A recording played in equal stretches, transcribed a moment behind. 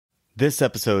This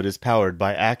episode is powered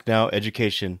by Act Now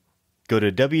Education. Go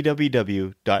to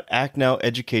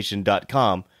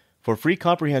www.actnoweducation.com for free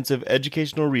comprehensive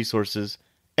educational resources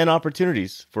and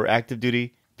opportunities for active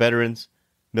duty, veterans,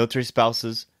 military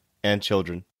spouses, and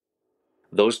children.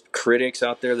 Those critics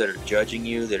out there that are judging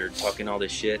you, that are talking all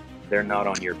this shit, they're not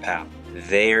on your path.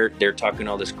 They're talking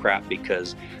all this crap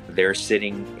because they're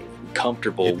sitting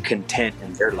comfortable, content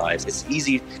in their lives. It's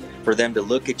easy for them to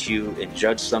look at you and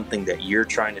judge something that you're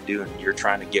trying to do and you're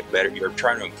trying to get better. You're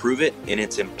trying to improve it, and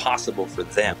it's impossible for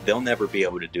them. They'll never be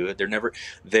able to do it. They're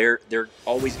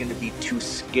always going to be too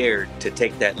scared to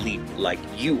take that leap like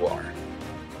you are.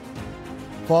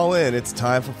 Fall in, it's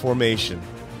time for formation.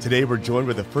 Today we're joined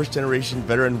with a first-generation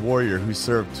veteran warrior who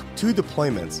served 2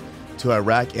 deployments to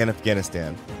Iraq and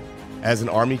Afghanistan. As an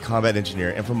Army combat engineer,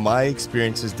 and from my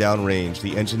experiences downrange,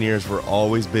 the engineers were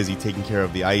always busy taking care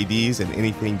of the IEDs and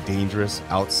anything dangerous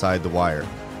outside the wire.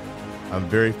 I'm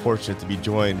very fortunate to be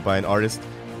joined by an artist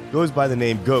who goes by the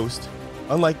name Ghost,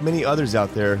 unlike many others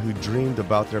out there who dreamed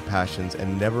about their passions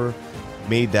and never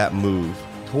made that move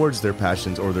towards their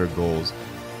passions or their goals.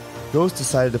 Ghost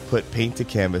decided to put paint to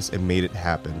canvas and made it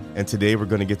happen. And today we're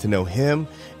going to get to know him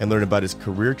and learn about his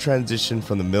career transition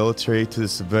from the military to the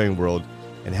civilian world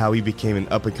and how he became an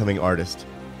up-and-coming artist.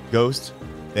 Ghost,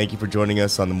 thank you for joining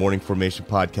us on the Morning Formation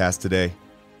podcast today.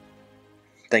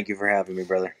 Thank you for having me,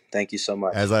 brother. Thank you so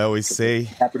much. As I always say,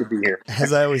 happy to be here.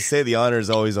 As I always say, the honor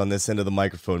is always on this end of the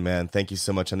microphone, man. Thank you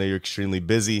so much. I know you're extremely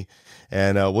busy,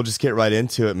 and we'll just get right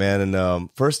into it, man.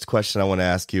 And first question I want to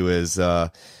ask you is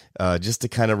just to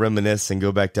kind of reminisce and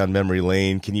go back down memory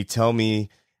lane. Can you tell me,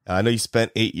 I know you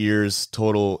spent 8 years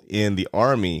total in the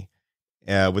Army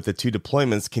with the 2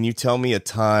 deployments. Can you tell me a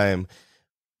time,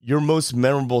 your most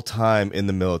memorable time in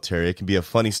the military? It can be a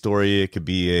funny story. It could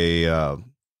be a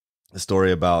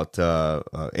story about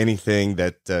anything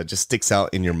that just sticks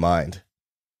out in your mind.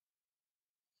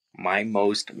 My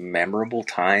most memorable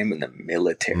time in the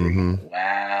military. Mm-hmm.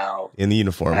 Wow. In the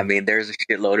uniform. I mean, there's a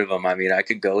shitload of them. I mean, I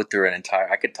could go through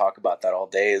I could talk about that all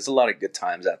day. There's a lot of good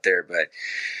times out there, but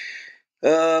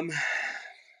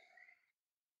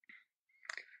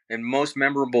and most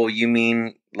memorable, you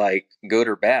mean like good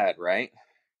or bad, right?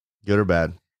 Good or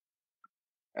bad.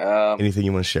 Anything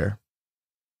you want to share?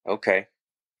 Okay.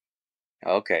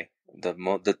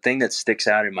 The thing that sticks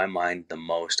out in my mind the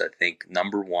most, I think,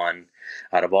 number one,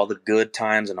 out of all the good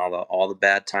times and all the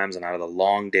bad times and out of the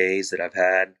long days that I've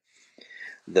had,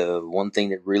 the one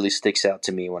thing that really sticks out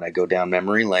to me when I go down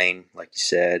memory lane, like you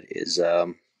said, is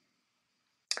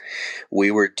we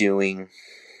were downrange.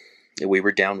 We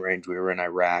were in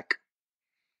Iraq,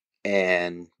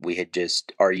 and we had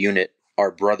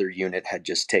our brother unit had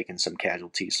just taken some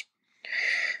casualties.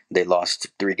 They lost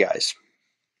 3 guys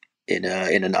in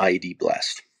an IED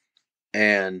blast,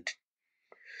 and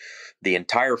the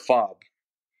entire fob,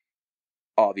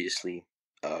 obviously,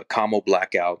 commo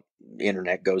blackout,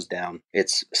 internet goes down,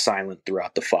 it's silent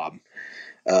throughout the fob,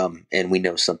 and we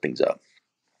know something's up.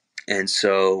 And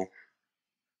so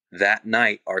that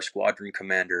night, our squadron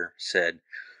commander said,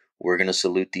 we're going to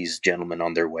salute these gentlemen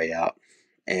on their way out.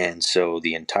 And so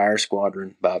the entire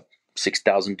squadron, about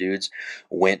 6,000 dudes,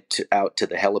 went out to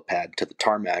the helipad, to the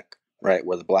tarmac, right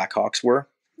where the Blackhawks were,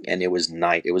 and it was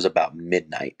night. It was about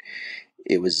midnight.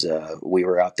 It was we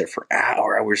were out there for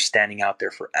hours. We were standing out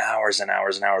there for hours and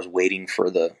hours and hours waiting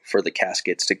for the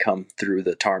caskets to come through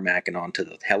the tarmac and onto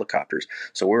the helicopters.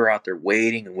 So we were out there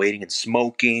waiting and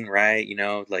smoking, right? You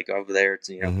know, like over there, it's,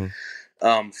 you know.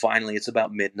 Mm-hmm. Finally, it's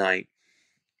about midnight,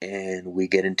 and we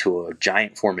get into a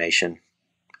giant formation,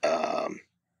 and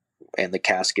the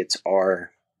caskets are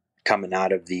coming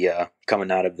out of the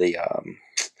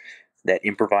that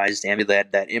improvised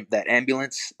that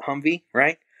ambulance Humvee,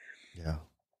 right? Yeah.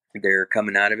 They're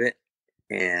coming out of it,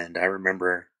 and I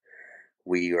remember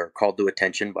we are called to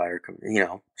attention by our,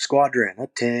 squadron,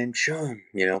 attention,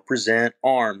 present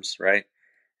arms, right?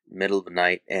 Middle of the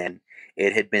night, and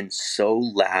it had been so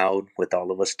loud with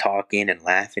all of us talking and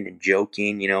laughing and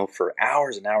joking, for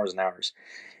hours and hours and hours.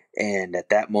 And at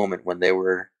that moment, when they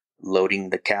were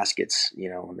loading the caskets,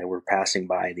 when they were passing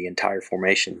by the entire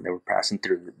formation, they were passing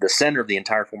through the center of the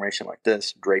entire formation like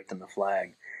this, draped in the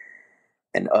flag,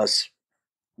 and us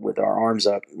with our arms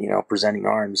up, presenting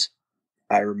arms.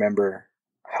 I remember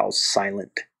how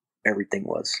silent everything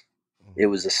was. It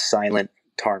was a silent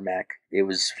tarmac. It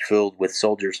was filled with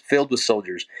soldiers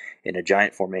in a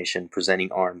giant formation,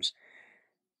 presenting arms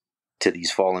to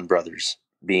these fallen brothers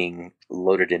being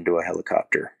loaded into a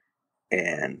helicopter.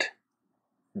 And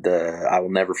I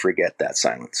will never forget that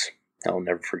silence. I will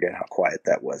never forget how quiet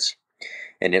that was.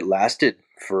 And it lasted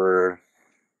for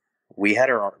we had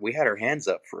our hands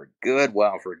up for a good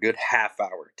while, for a good half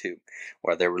hour too,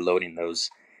 while they were loading those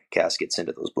caskets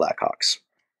into those Blackhawks.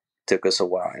 Took us a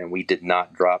while, and we did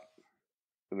not drop.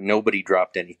 Nobody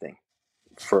dropped anything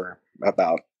for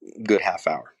about a good half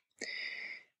hour.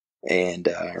 And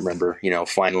I remember,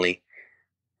 finally,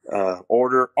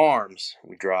 order arms.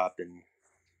 We dropped, and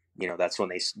that's when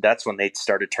they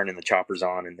started turning the choppers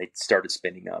on, and they started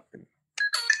spinning up, and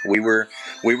we were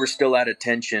still at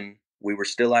attention. We were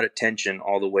still at attention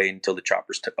all the way until the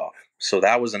choppers took off. So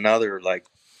that was another like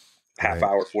half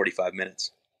hour, 45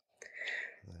 minutes.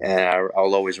 And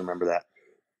I'll always remember that.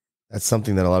 That's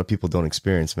something that a lot of people don't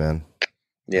experience, man.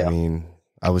 Yeah. I mean,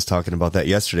 I was talking about that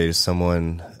yesterday to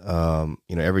someone.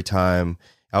 Every time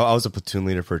I was a platoon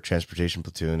leader for a transportation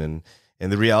platoon,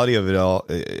 and the reality of it all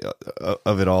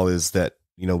is that,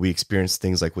 we experience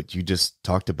things like what you just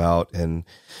talked about, and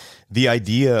the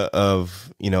idea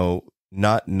of,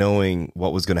 not knowing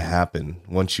what was going to happen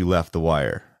once you left the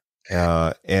wire,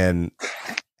 and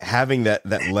having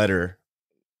that letter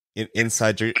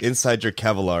inside your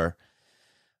Kevlar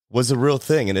was a real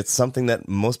thing. And it's something that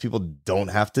most people don't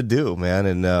have to do, man.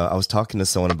 And I was talking to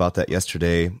someone about that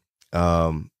yesterday.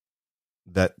 That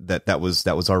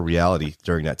was our reality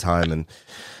during that time. And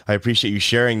I appreciate you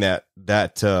sharing that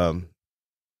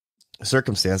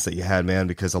circumstance that you had, man,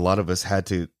 because a lot of us had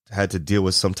to deal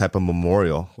with some type of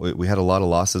memorial. We had a lot of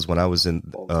losses when I was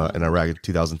in Iraq in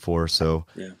 2004. So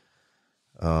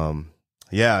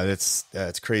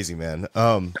it's crazy, man.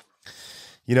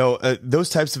 Those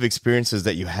types of experiences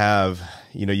that you have,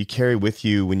 you carry with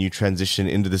you when you transition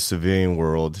into the civilian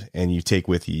world, and you take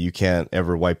with you. You can't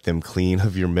ever wipe them clean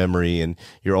of your memory, and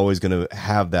you're always going to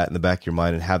have that in the back of your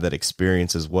mind and have that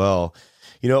experience as well.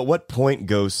 At what point,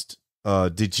 Ghost,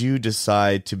 did you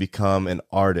decide to become an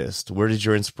artist? Where did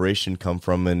your inspiration come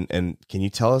from? And can you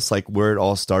tell us like where it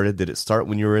all started? Did it start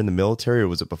when you were in the military, or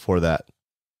was it before that?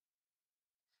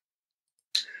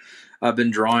 I've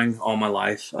been drawing all my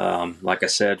life. Like I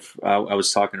said, I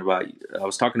was talking about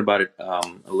it a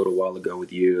little while ago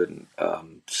with you, and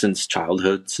since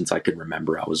childhood, since I could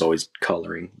remember, I was always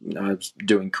coloring. I was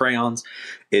doing crayons.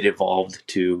 It evolved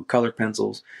to color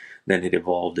pencils, then it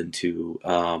evolved into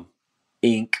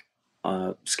ink,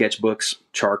 sketchbooks,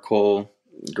 charcoal,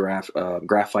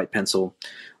 graphite pencil,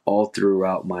 all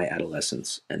throughout my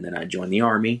adolescence. And then I joined the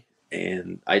Army,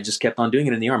 and I just kept on doing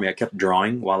it in the Army. I kept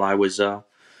drawing while I was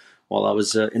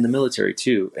in the military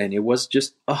too, and it was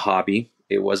just a hobby.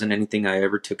 It wasn't anything I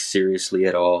ever took seriously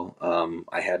at all.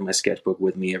 I had my sketchbook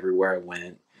with me everywhere I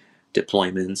went,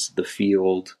 deployments, the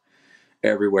field,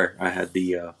 everywhere. I had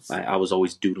I was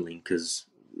always doodling because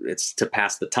it's to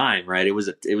pass the time, right? It was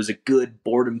a good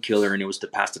boredom killer, and it was to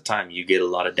pass the time. You get a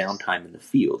lot of downtime in the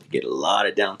field. You get a lot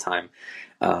of downtime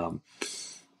on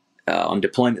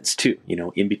deployments too.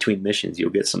 In between missions,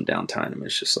 you'll get some downtime, and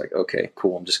it's just like, okay,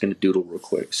 cool, I'm just going to doodle real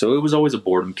quick. So it was always a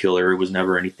boredom killer. It was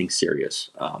never anything serious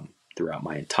throughout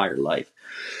my entire life.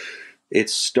 It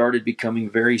started becoming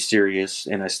very serious,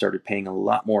 and I started paying a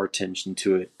lot more attention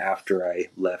to it after I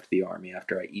left the Army,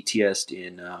 after I ETS'd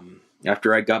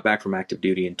after I got back from active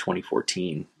duty in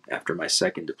 2014, after my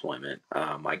second deployment.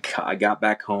 I got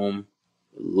back home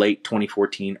late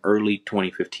 2014, early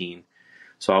 2015.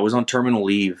 So I was on terminal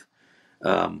leave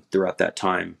throughout that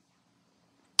time.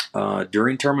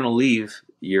 During terminal leave,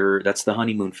 that's the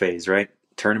honeymoon phase, right?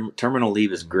 Terminal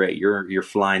leave is great. You're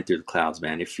flying through the clouds,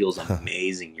 man. It feels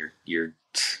amazing. You're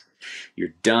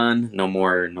done. No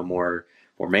more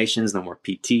formations, no more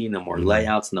PT, no more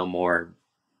layouts, no more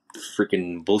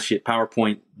freaking bullshit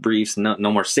PowerPoint briefs, no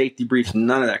more safety briefs,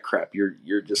 none of that crap.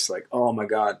 You're just like, oh my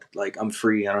God, like I'm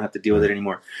free. I don't have to deal with it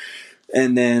anymore.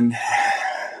 And then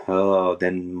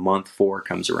then month 4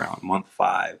 comes around, month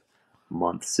 5,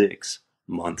 month 6,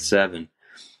 month 7.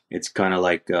 It's kind of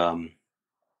like,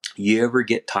 you ever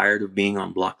get tired of being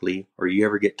on block leave, or you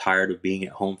ever get tired of being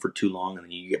at home for too long, and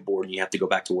then you get bored and you have to go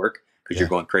back to work because you're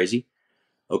going crazy?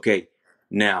 Okay,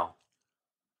 now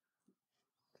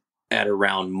at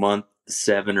around month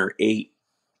 7 or 8,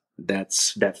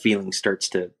 that feeling starts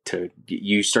to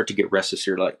you start to get restless.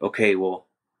 You're like, okay, well,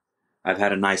 I've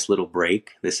had a nice little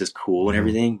break. This is cool and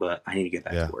everything, but I need to get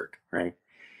back to work, right?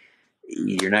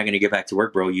 You're not going to get back to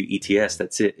work, bro. You ETS,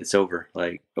 that's it. It's over.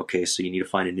 Like, okay, so you need to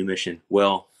find a new mission.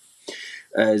 Well,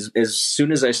 as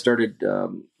soon as I started,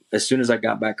 as soon as I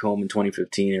got back home in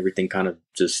 2015, everything kind of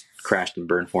just crashed and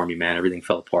burned for me, man. Everything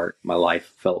fell apart. My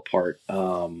life fell apart.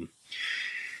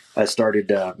 I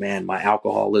started, my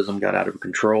alcoholism got out of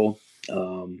control.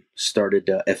 started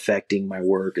affecting my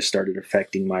work. It started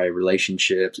affecting my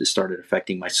relationships. It started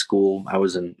affecting my school. I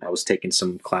was taking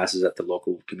some classes at the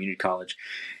local community college.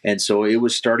 And so it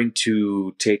was starting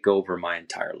to take over my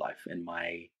entire life, and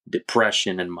my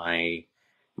depression and my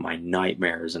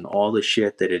nightmares and all the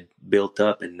shit that had built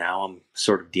up. And now I'm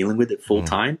sort of dealing with it full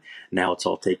time. Now it's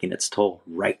all taking its toll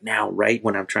right now, right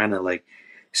when I'm trying to like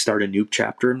start a new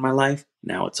chapter in my life.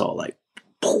 Now it's all like,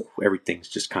 everything's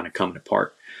just kind of coming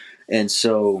apart. And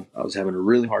so I was having a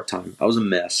really hard time. I was a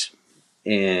mess,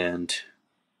 and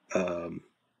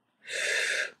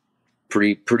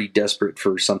pretty desperate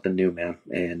for something new, man.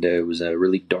 And it was a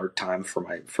really dark time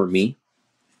for me.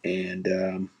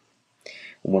 And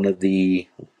one of the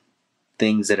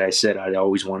things that I said I'd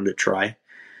always wanted to try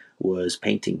was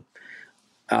painting.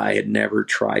 I had never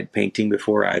tried painting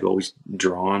before. I'd always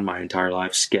drawn my entire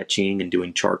life, sketching and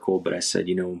doing charcoal. But I said,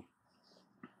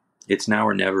 it's now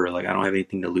or never. Like, I don't have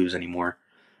anything to lose anymore.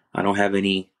 I don't have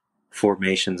any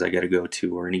formations I got to go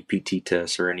to, or any PT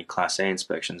tests, or any Class A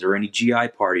inspections, or any GI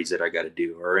parties that I got to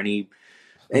do, or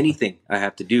anything I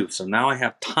have to do. So now I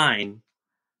have time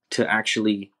to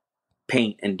actually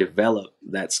paint and develop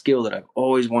that skill that I've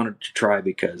always wanted to try,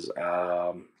 because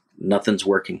nothing's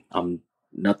working.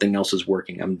 Nothing else is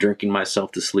working. I'm drinking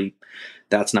myself to sleep.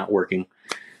 That's not working.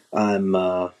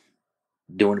 I'm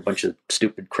doing a bunch of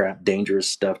stupid crap, dangerous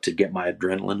stuff to get my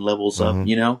adrenaline levels up,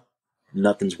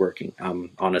 Nothing's working.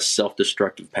 I'm on a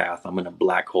self-destructive path. I'm in a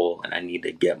black hole, and I need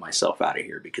to get myself out of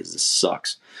here because this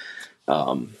sucks.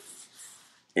 And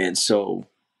so,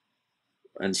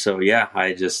 yeah,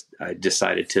 I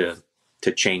decided to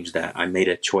change that. I made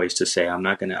a choice to say,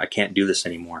 I can't do this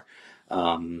anymore.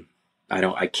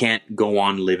 I can't go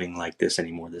on living like this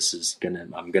anymore.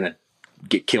 I'm going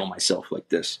to kill myself like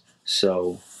this.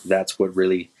 So that's what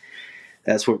really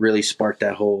sparked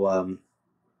that whole,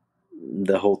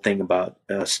 the whole thing about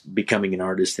us becoming an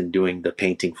artist and doing the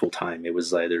painting full time. It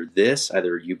was either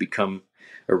you become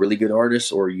a really good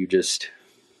artist, or you just,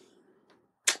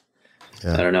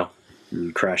 I don't know,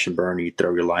 you crash and burn, or you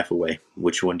throw your life away.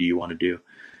 Which one do you want to do?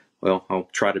 Well, I'll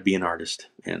try to be an artist.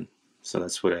 And so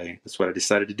that's what I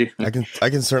decided to do. I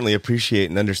can certainly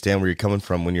appreciate and understand where you're coming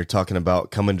from when you're talking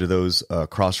about coming to those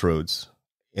crossroads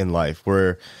in life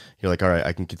where you're like, all right,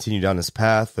 I can continue down this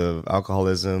path of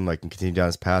alcoholism. I can continue down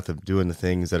this path of doing the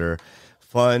things that are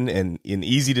fun and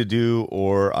easy to do,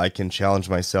 or I can challenge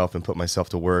myself and put myself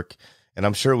to work. And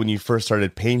I'm sure when you first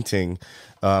started painting,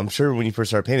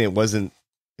 it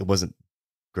wasn't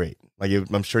great. Like,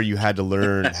 I'm sure you had to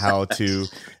learn how to,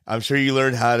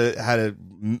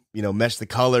 mesh the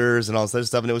colors and all this other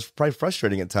stuff. And it was probably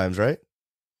frustrating at times, right?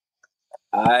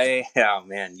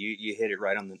 Man, you hit it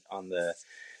right on the,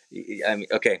 I mean,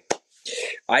 okay.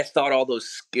 I thought all those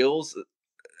skills,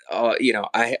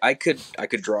 I could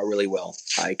draw really well.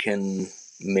 I can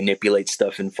manipulate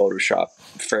stuff in Photoshop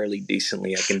fairly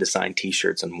decently. I can design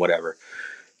t-shirts and whatever.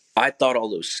 I thought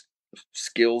all those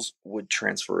skills would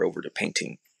transfer over to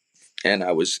painting, and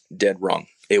I was dead wrong.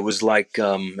 It was like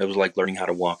learning how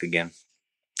to walk again.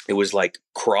 It was like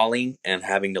crawling and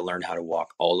having to learn how to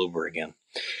walk all over again.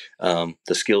 The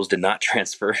skills did not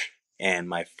transfer, and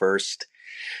my first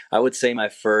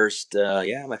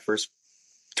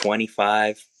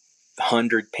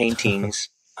 2,500 paintings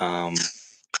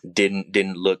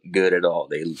didn't look good at all.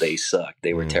 They sucked.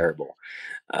 They were terrible.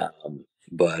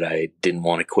 But I didn't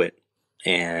want to quit,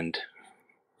 and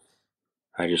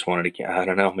I just wanted to. I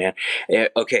don't know, man.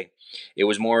 Okay, it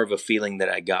was more of a feeling that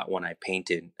I got when I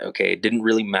painted. Okay, it didn't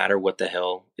really matter what the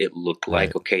hell it looked like.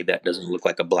 Right. Okay, that doesn't look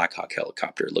like a Black Hawk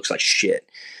helicopter. It looks like shit.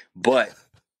 But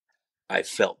I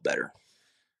felt better.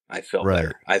 I felt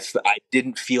better. I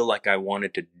didn't feel like I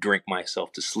wanted to drink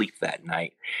myself to sleep that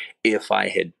night if I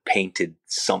had painted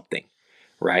something,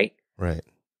 right? Right.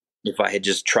 If I had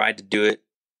just tried to do it,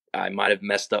 I might have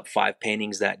messed up 5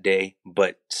 paintings that day.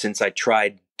 But since I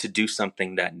tried to do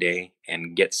something that day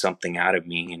and get something out of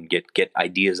me and get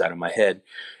ideas out of my head,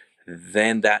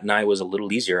 then that night was a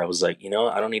little easier. I was like, I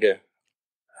don't need to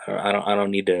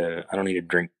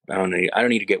drink. I don't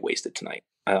need to get wasted tonight.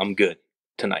 I'm good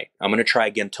tonight. I'm going to try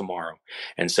again tomorrow.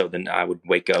 And so then I would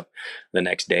wake up the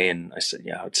next day and I said,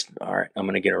 yeah, it's all right. I'm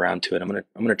going to get around to it. I'm going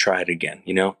to try it again,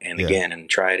 again, and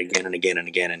try it again and again and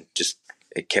again. And just,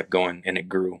 it kept going and it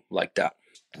grew like that.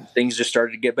 Things just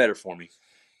started to get better for me.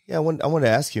 Yeah. I want to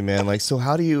ask you, man, like, so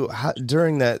how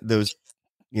during those,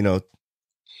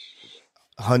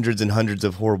 hundreds and hundreds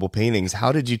of horrible paintings,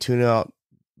 how did you tune out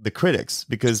the critics?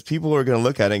 Because people are going to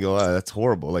look at it and go, oh, that's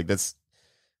horrible. Like, that's,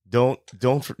 don't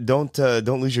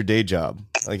lose your day job.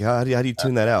 Like, how do you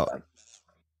tune that out?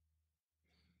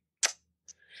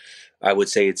 I would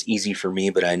say it's easy for me,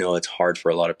 but I know it's hard for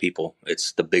a lot of people.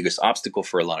 It's the biggest obstacle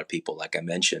for a lot of people. Like I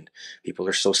mentioned, people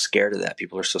are so scared of that.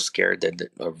 People are so scared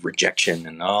of rejection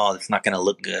and, oh, it's not going to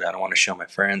look good. I don't want to show my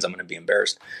friends. I'm going to be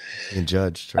embarrassed. Being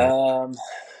judged, right?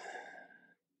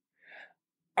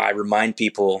 I remind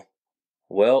people,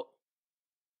 well,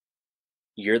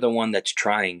 you're the one that's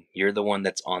trying. You're the one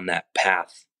that's on that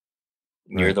path.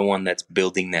 You're Right. the one that's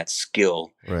building that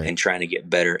skill Right. and trying to get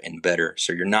better and better.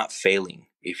 So you're not failing.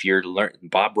 If you're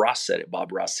Bob Ross said it.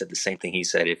 Bob Ross said the same thing. He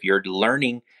said, if you're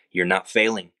learning, you're not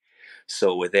failing.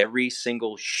 So with every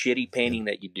single shitty painting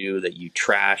that you do, that you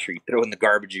trash or you throw in the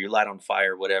garbage or you light on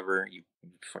fire, whatever, you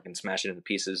fucking smash it into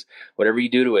pieces, whatever you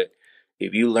do to it,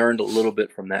 if you learned a little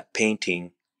bit from that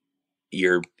painting,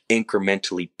 you're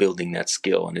incrementally building that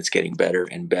skill, and it's getting better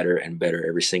and better and better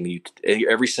every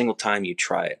single time you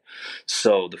try it.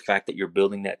 So the fact that you're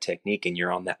building that technique and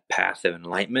you're on that path of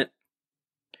enlightenment,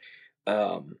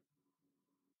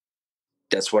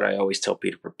 that's what I always tell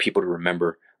people to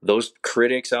remember. Those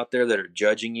critics out there that are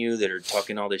judging you, that are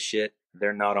talking all this shit,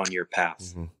 they're not on your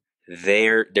path. Mm-hmm.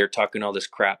 They're talking all this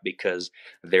crap because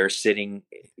they're sitting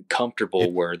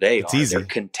comfortable where they are. Easy. They're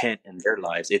content in their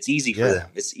lives. It's easy for them.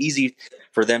 It's easy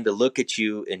for them to look at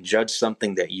you and judge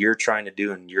something that you're trying to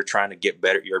do and you're trying to get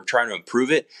better. You're trying to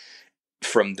improve it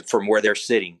from where they're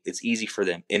sitting. It's easy for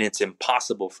them, and it's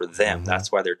impossible for them. Mm-hmm.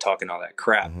 That's why they're talking all that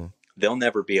crap. Mm-hmm. They'll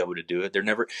never be able to do it.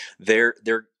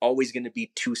 They're always going to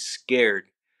be too scared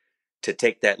to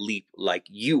take that leap like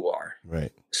you are.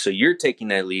 Right. So you're taking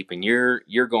that leap and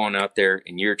you're going out there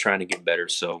and you're trying to get better.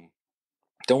 So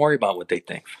don't worry about what they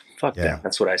think. Fuck them.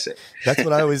 That's what I say. That's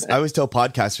what I always tell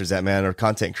podcasters that, man, or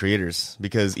content creators,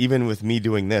 because even with me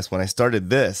doing this, when I started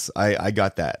this, I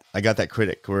got that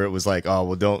critic where it was like, oh,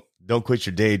 well, don't quit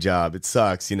your day job. It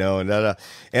sucks, and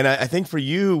and I think for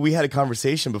you, we had a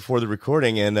conversation before the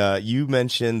recording, and you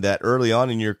mentioned that early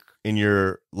on in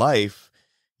your life,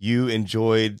 you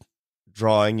enjoyed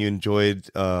drawing, you enjoyed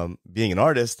being an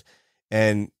artist,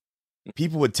 and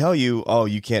people would tell you, oh,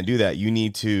 you can't do that. You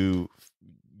need to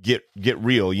get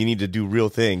real. You need to do real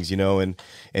things,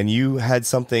 and you had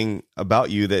something about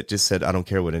you that just said, I don't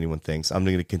care what anyone thinks. I'm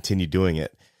going to continue doing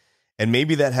it. And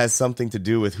maybe that has something to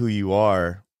do with who you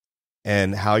are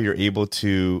and how you're able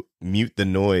to mute the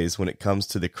noise when it comes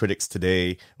to the critics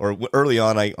today, or early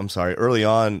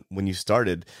on when you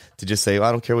started to just say, well,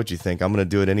 I don't care what you think. I'm going to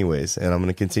do it anyways, and I'm going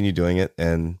to continue doing it.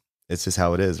 And it's just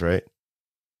how it is, right?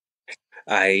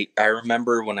 I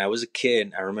remember when I was a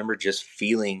kid, I remember just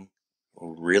feeling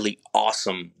really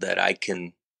awesome that I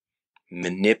can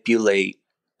manipulate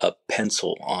a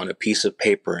pencil on a piece of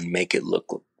paper and make it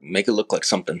look like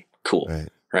something cool.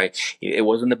 Right? It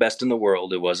wasn't the best in the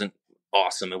world. It wasn't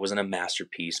awesome. It wasn't a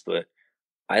masterpiece, but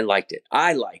I liked it.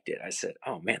 I said,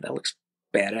 oh man, that looks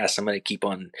badass. I'm going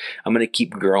to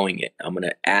keep growing it. I'm going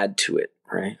to add to it.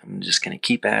 Right? I'm just going to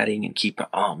keep adding and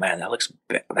oh man, that looks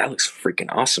freaking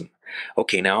awesome.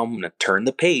 Okay, now I'm going to turn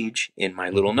the page in my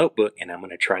little notebook and I'm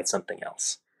going to try something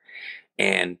else.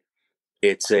 And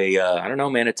it's I don't know,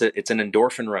 man, it's an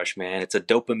endorphin rush, man. It's a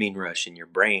dopamine rush in your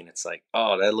brain. It's like,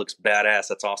 oh, that looks badass.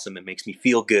 That's awesome. It makes me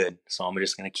feel good. So I'm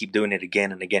just going to keep doing it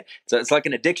again and again. So it's like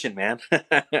an addiction, man.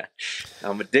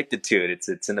 I'm addicted to it.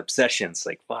 It's an obsession. It's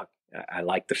like, fuck, I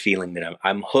like the feeling that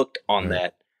I'm hooked on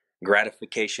that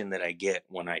gratification that I get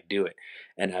when I do it.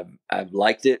 And I've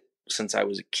liked it since I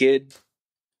was a kid,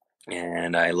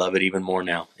 and I love it even more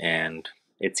now. And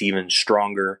it's even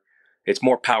stronger. It's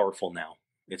more powerful now.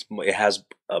 It has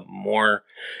a more,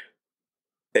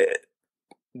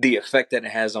 the effect that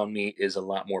it has on me is a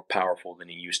lot more powerful than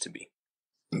it used to be.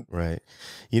 Right.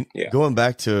 Going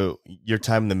back to your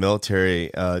time in the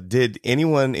military, did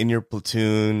anyone in your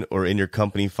platoon or in your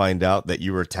company find out that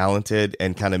you were talented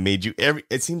and kind of made you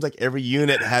it seems like every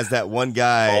unit has that one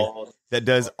guy that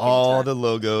does all the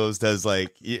logos,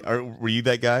 were you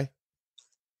that guy?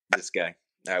 This guy.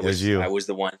 I was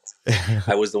the one.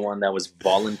 I was the one that was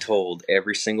voluntold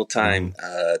every single time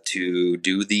to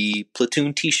do the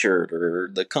platoon T-shirt or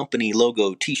the company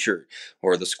logo T-shirt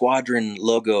or the squadron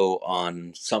logo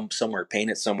on somewhere, paint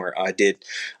it somewhere. I did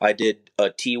a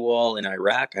T-wall in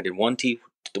Iraq. I did one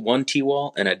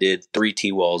T-wall, and I did 3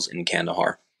 T-walls in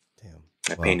Kandahar. Damn.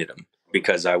 I painted them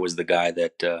because I was the guy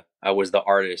that I was the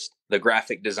artist, the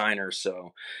graphic designer.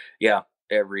 So, yeah.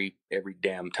 Every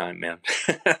damn time, man.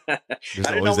 There's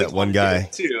always that one guy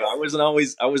too. I wasn't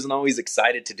always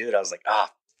excited to do it. I was like,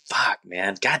 fuck,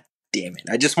 man. God damn it.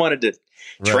 I just wanted to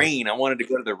train. I wanted to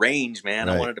go to the range, man.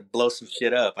 I wanted to blow some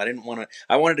shit up. I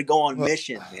wanted to go on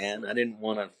mission, man. I didn't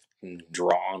want to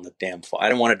draw on the damn fob. I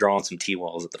didn't want to draw on some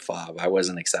T-walls at the fob. I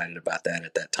wasn't excited about that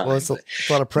at that time. Well, it's a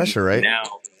lot of pressure, right?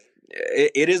 Now,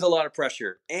 it is a lot of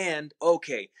pressure. And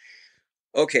okay.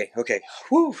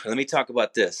 Whew, let me talk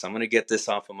about this. I'm going to get this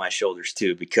off of my shoulders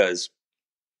too, because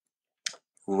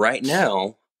right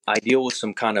now I deal with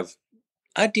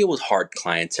hard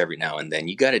clients every now and then.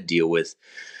 You got to deal with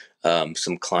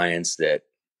some clients that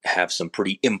have some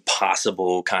pretty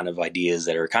impossible kind of ideas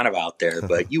that are kind of out there,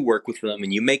 but you work with them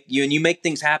and you make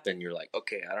things happen. You're like,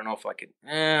 okay, I don't know if I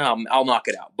can, I'll knock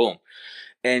it out. Boom.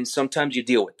 And sometimes you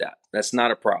deal with that. That's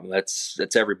not a problem. That's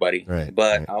everybody. Right,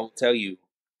 but right. I'll tell you,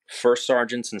 first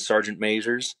sergeants and sergeant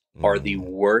majors are the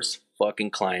worst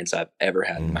fucking clients I've ever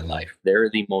had in my life. They're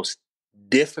the most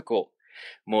difficult,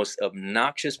 most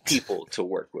obnoxious people to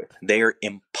work with. They are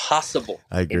impossible.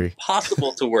 I agree.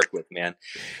 Impossible to work with, man.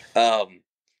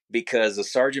 Because a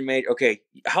sergeant major, okay,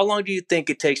 how long do you think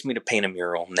it takes me to paint a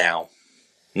mural now?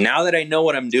 Now that I know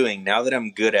what I'm doing, now that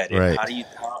I'm good at it, Right.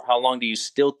 how long do you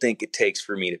still think it takes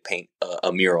for me to paint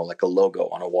a mural, like a logo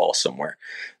on a wall somewhere?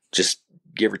 Just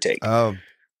give or take. I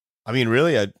mean,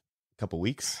 really, a couple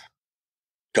weeks.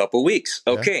 Couple weeks.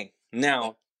 Okay. Yeah.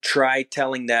 Now try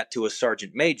telling that to a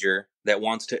sergeant major that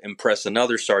wants to impress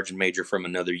another sergeant major from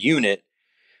another unit.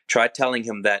 Try telling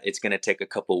him that it's going to take a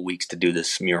couple of weeks to do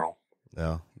this mural.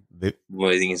 No. What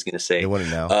do you think he's going to say? They want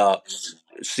it now.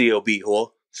 COB, huh?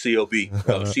 COB.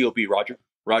 COB,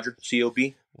 Roger, COB.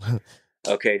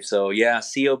 Okay, so yeah,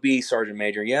 COB, Sergeant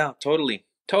Major. Yeah, totally.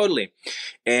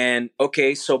 And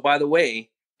okay, so by the way,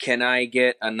 can I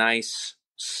get a nice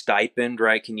stipend,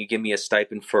 right? Can you give me a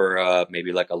stipend for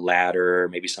maybe like a ladder,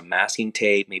 maybe some masking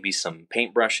tape, maybe some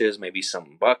paintbrushes, maybe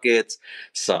some buckets,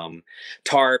 some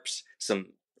tarps,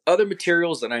 some other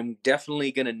materials that I'm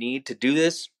definitely going to need to do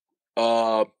this?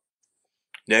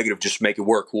 Negative. Just make it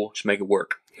work. Cool. Just make it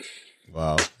work.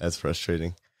 Wow, that's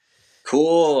frustrating.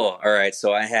 Cool. All right.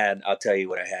 So I'll tell you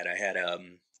what I had. I had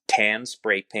tan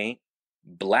spray paint,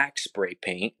 black spray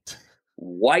paint,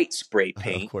 white spray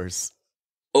paint, of course,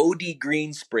 OD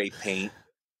green spray paint,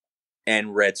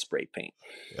 and red spray paint.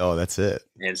 Oh, that's it.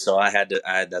 And so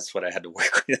that's what I had to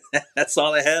work with. That's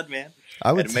all I had, man.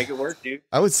 I had to make it work, dude.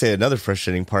 I would say another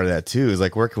frustrating part of that too is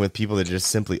like working with people that just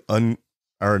simply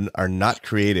are not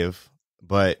creative,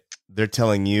 but they're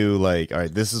telling you like, all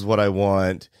right, this is what I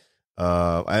want.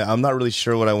 I'm not really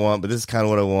sure what I want, but this is kind of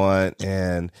what I want.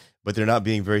 But they're not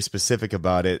being very specific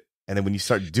about it. And then when you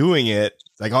start doing it,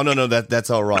 like, oh no, that's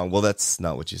all wrong. Well, that's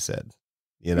not what you said.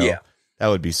 You know, that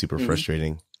would be super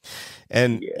frustrating.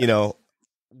 And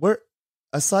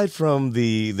aside from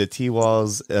the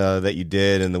T-walls that you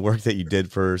did and the work that you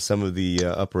did for some of the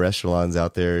upper echelons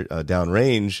out there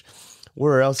downrange,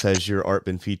 where else has your art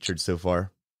been featured so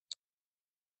far?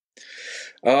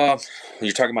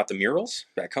 You're talking about the murals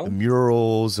back home? The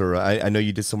murals, or I know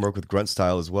you did some work with Grunt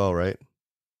style as well, right?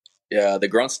 Yeah, the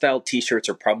Grunt style T-shirts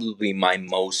are probably my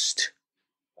most,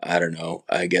 I don't know,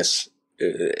 I guess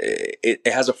it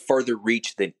has a further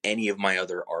reach than any of my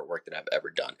other artwork that I've ever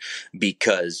done,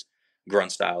 because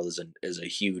Grunt style is a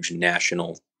huge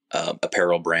national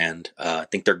apparel brand. I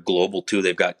think they're global too.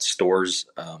 They've got stores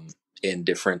in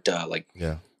different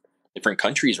different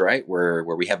countries, right? Where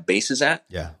we have bases at.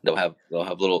 Yeah. They'll have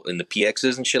little in the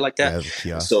PXs and shit like that.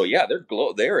 Yeah, so yeah,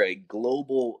 they're a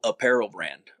global apparel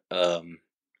brand.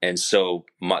 And so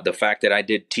the fact that I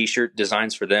did T-shirt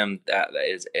designs for them,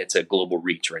 it's a global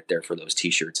reach right there for those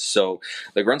T-shirts. So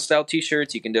the Grunt style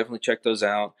T-shirts, you can definitely check those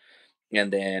out.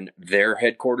 And then their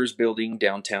headquarters building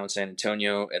downtown San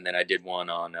Antonio. And then I did one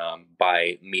on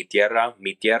by Mi Tierra.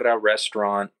 Mi Tierra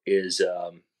restaurant is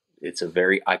it's a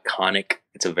very iconic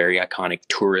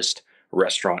tourist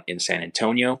restaurant in San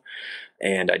Antonio.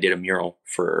 And I did a mural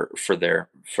for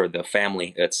the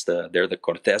family. They're the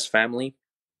Cortez family.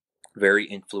 Very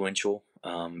influential,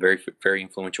 very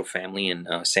influential family in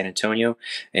San Antonio,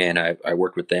 and I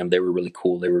worked with them. They were really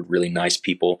cool. They were really nice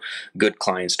people, good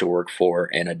clients to work for,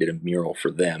 and I did a mural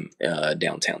for them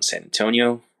downtown San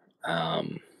Antonio.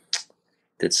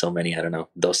 Did so many, I don't know,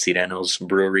 Dos Sirenos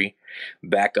Brewery,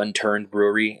 Back Unturned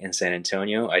Brewery in San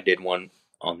Antonio. I did one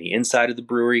on the inside of the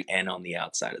brewery and on the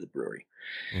outside of the brewery.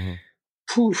 Mm-hmm.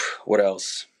 Whew, what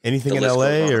else? Anything in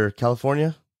LA or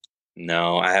California?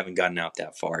 No, I haven't gotten out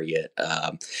that far yet.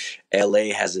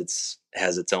 LA has its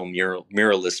own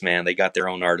muralist, man. They got their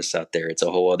own artists out there. It's a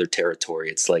whole other territory.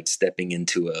 It's like stepping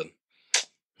into I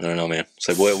don't know, man. It's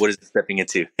like, what is it stepping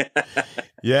into?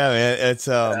 Yeah, man. It's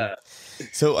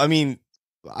so I mean,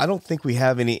 I don't think we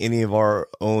have any of our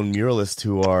own muralists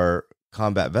who are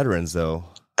combat veterans, though.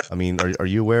 I mean, are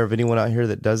you aware of anyone out here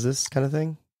that does this kind of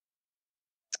thing?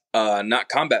 Not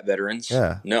combat veterans.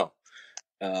 Yeah. No.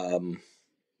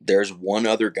 There's one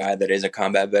other guy that is a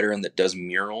combat veteran that does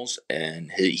murals,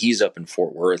 and he's up in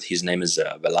Fort Worth. His name is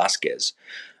Velasquez.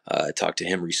 I talked to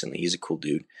him recently. He's a cool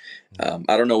dude.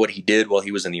 I don't know what he did while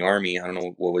he was in the Army. I don't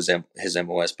know what was his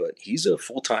MOS, but he's a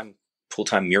full-time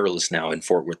muralist now in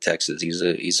Fort Worth, Texas. He's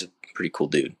a pretty cool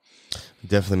dude.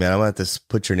 Definitely, man. I'm going to have to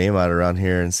put your name out around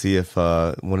here and see if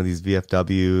one of these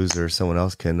VFWs or someone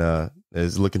else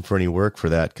is looking for any work for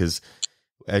that. Because,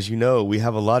 as you know, we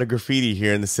have a lot of graffiti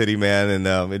here in the city, man, and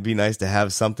it'd be nice to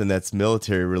have something that's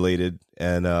military related.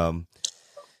 And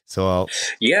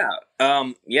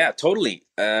yeah, totally.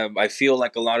 I feel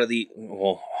like a lot of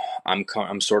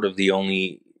I'm sort of the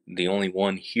only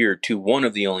one here too. One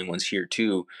of the only ones here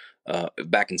too.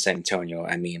 Back in San Antonio,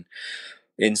 I mean,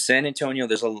 in San Antonio,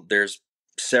 there's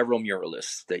several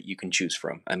muralists that you can choose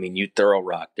from. I mean, you throw a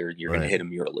rock there, you're going to hit a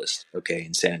muralist. Okay,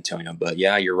 in San Antonio, but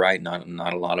yeah, you're right. Not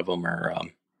a lot of them are.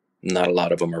 Not a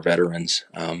lot of them are veterans.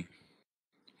 Wow.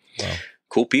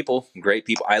 Cool people, great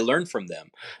people. I learned from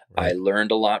them. Right. I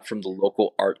learned a lot from the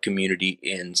local art community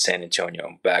in San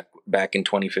Antonio back in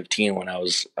 2015 when I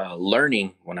was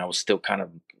learning. When I was still kind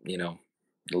of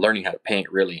learning how to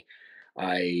paint. Really,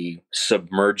 I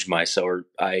submerged myself. Or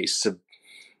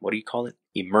what do you call it?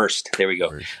 Immersed. There we go.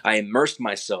 Immersed. I immersed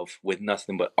myself with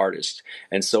nothing but artists.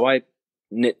 And so I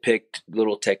nitpicked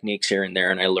little techniques here and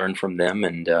there, and I learned from them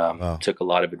and took a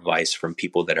lot of advice from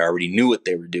people that already knew what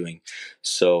they were doing.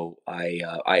 So I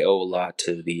owe a lot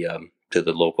to the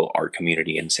local art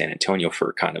community in San Antonio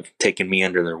for kind of taking me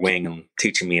under their wing and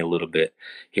teaching me a little bit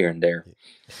here and there.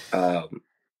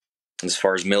 As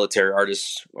far as military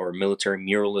artists or military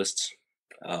muralists,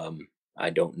 I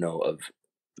don't know of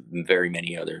very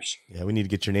many others. Yeah, we need to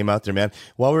get your name out there, man.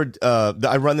 While we're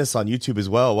I run this on YouTube as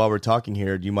well. While we're talking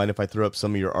here, do you mind if I throw up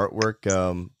some of your artwork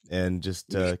and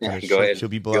just kind of show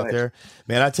people out there?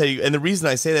 Man, I tell you, and the reason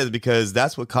I say that is because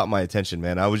that's what caught my attention,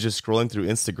 man. I was just scrolling through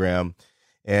Instagram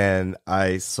and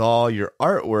I saw your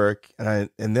artwork, and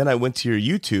then I went to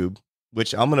your YouTube,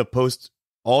 which I'm going to post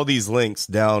all these links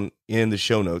down in the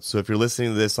show notes. So if you're listening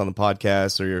to this on the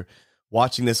podcast or you're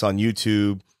watching this on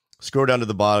YouTube, scroll down to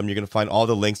the bottom. You're going to find all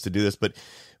the links to do this. But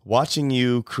watching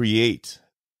you create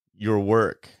your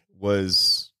work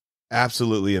was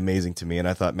absolutely amazing to me. And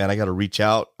I thought, man, I got to reach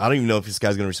out. I don't even know if this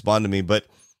guy's going to respond to me, but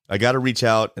I got to reach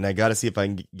out and I got to see if I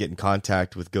can get in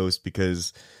contact with Ghost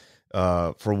because,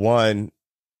 for one,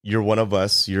 you're one of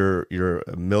us. You're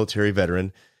a military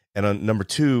veteran. And number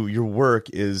two, your work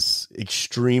is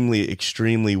extremely,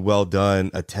 extremely well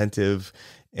done, attentive,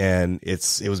 and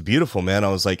it was beautiful, man. I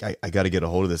was like, I got to get a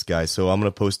hold of this guy. So I'm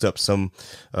going to post up some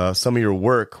of your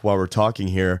work while we're talking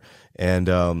here, and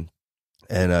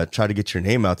try to get your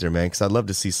name out there, man, because I'd love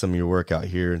to see some of your work out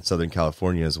here in Southern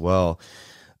California as well.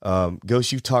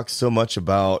 Ghost, you've talked so much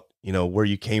about where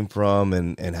you came from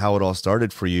and how it all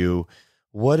started for you.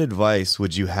 What advice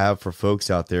would you have for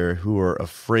folks out there who are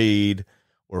afraid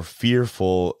or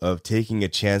fearful of taking a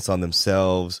chance on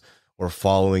themselves or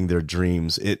following their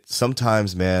dreams? It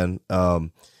sometimes, man,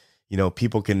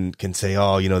 people can say,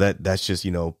 oh, that's just,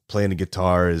 playing the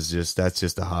guitar that's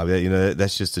just a hobby.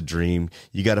 That's just a dream.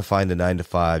 You got to find a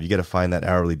 9-to-5. You got to find that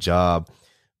hourly job.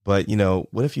 But,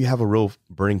 what if you have a real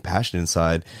burning passion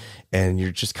inside and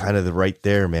you're just kind of right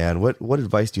there, man? What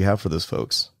advice do you have for those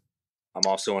folks? I'm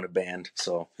also in a band.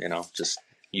 So, just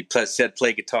you said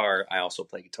play guitar. I also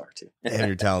play guitar too. And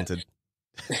you're talented.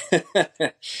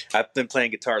 I've been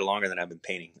playing guitar longer than I've been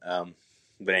painting.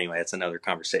 But anyway, that's another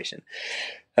conversation.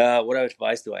 What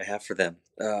advice do I have for them?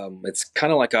 It's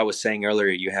kind of like I was saying earlier,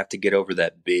 you have to get over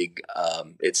that big,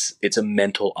 it's a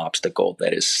mental obstacle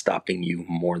that is stopping you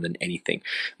more than anything,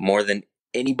 more than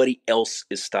anybody else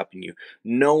is stopping you.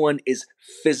 No one is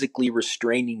physically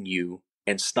restraining you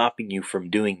and stopping you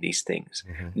from doing these things.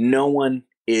 Mm-hmm. No one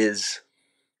is.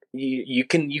 You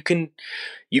can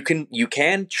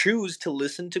choose to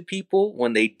listen to people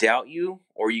when they doubt you,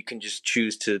 or you can just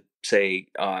choose to say,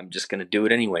 I'm just going to do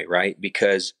it anyway, right?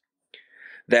 Because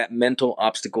that mental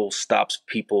obstacle stops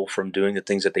people from doing the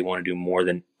things that they want to do more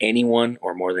than anyone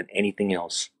or more than anything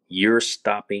else. You're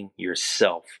stopping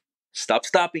yourself. Stop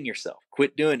stopping yourself.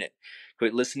 Quit doing it.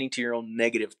 Quit listening to your own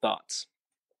negative thoughts.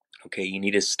 Okay, you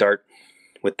need to start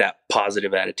with that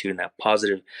positive attitude and that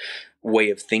positive way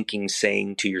of thinking,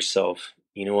 saying to yourself,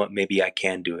 you know what, maybe I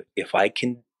can do it. If I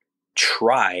can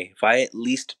try, if I at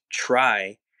least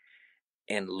try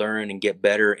and learn and get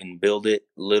better and build it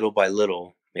little by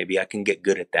little, maybe I can get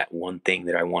good at that one thing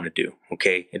that I want to do.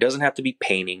 Okay, it doesn't have to be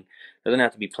painting, it doesn't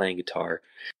have to be playing guitar.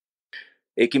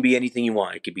 It can be anything you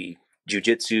want. It could be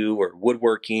jujitsu or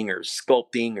woodworking or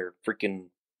sculpting or freaking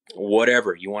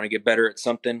whatever. You want to get better at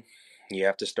something, you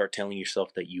have to start telling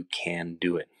yourself that you can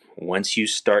do it. Once you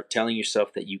start telling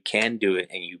yourself that you can do it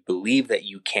and you believe that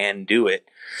you can do it,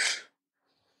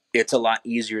 it's a lot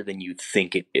easier than you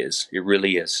think it is. It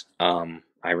really is.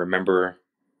 I remember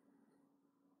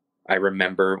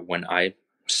when I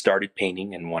started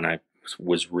painting and when I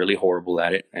was really horrible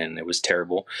at it and it was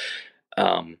terrible.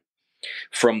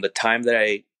 From the time that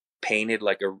I painted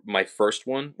like my first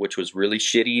one, which was really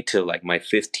shitty, to like my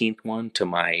 15th one, to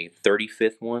my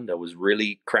 35th one that was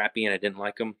really crappy and I didn't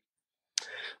like them.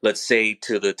 Let's say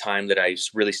to the time that I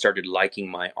really started liking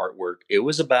my artwork, it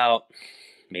was about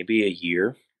maybe a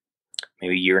year,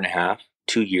 maybe a year and a half,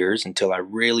 2 years until I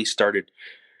really started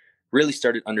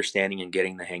understanding and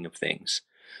getting the hang of things.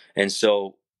 And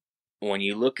so when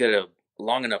you look at a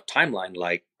long enough timeline,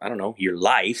 like, I don't know, your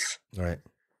life, Right.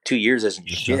 2 years isn't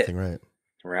It's shit. nothing, right?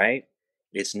 Right?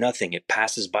 It's nothing. It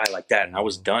passes by like that. And I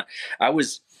was done. And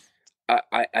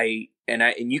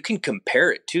you can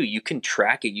compare it too. You can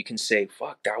track it. You can say,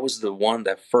 fuck, that was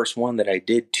that first one that I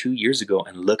did 2 years ago.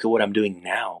 And look at what I'm doing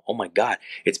now. Oh my God.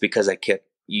 It's because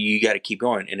you got to keep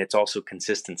going. And it's also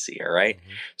consistency. All right.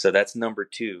 Mm-hmm. So that's number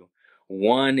 2.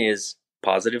 1 is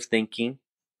positive thinking.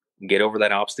 Get over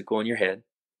that obstacle in your head.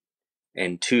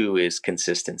 And 2 is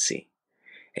consistency.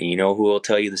 And you know who will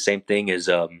tell you the same thing is,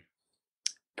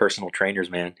 personal trainers,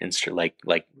 man, like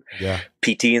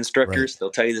PT instructors. Right.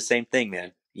 They'll tell you the same thing,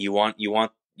 man. You want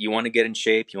to get in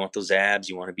shape. You want those abs.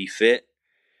 You want to be fit.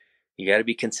 You got to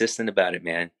be consistent about it,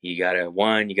 man. You got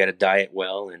to diet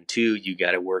well, and 2, you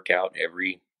got to work out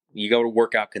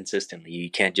consistently. You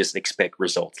can't just expect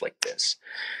results like this.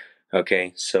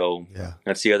 Okay. So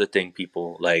that's the other thing,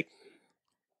 people, like.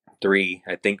 3,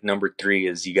 I think number 3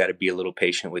 is you got to be a little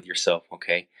patient with yourself.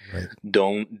 Okay. Right.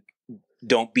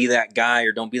 Don't be that guy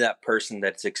or don't be that person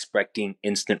that's expecting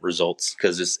instant results,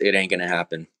 because it ain't going to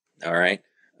happen. All right.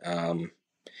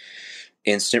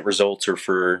 Instant results are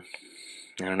for,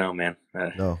 I don't know, man.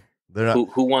 No, they're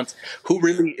not.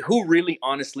 Who really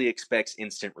honestly expects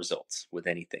instant results with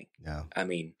anything? Yeah. I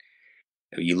mean,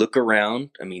 you look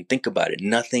around, I mean, think about it.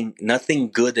 Nothing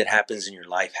good that happens in your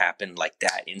life happened like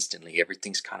that instantly.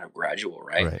 Everything's kind of gradual,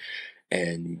 right?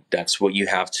 And that's what you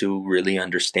have to really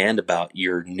understand about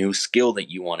your new skill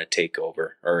that you want to take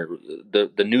over, or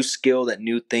the new skill, that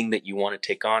new thing that you want to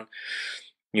take on.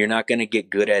 You're not going to get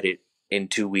good at it in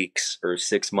 2 weeks or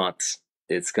 6 months.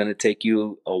 It's going to take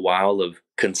you a while of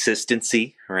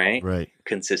consistency, right? Right.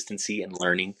 Consistency and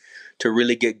learning to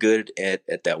really get good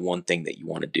at that one thing that you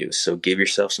want to do. So give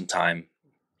yourself some time.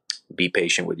 Be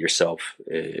patient with yourself.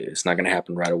 It's not going to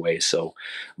happen right away.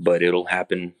 But it'll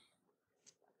happen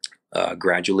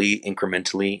gradually,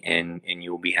 incrementally, and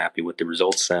you'll be happy with the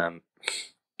results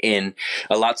in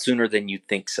a lot sooner than you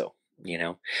think so. You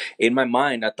know, in my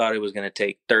mind, I thought it was going to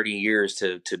take 30 years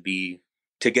to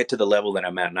get to the level that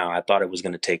I'm at now. I thought it was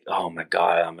going to take, oh my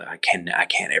God, I can't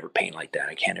ever paint like that.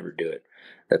 I can't ever do it.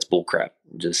 That's bullcrap.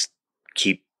 Just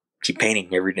keep painting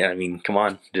every day. I mean, come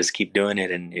on, just keep doing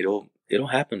it, and it'll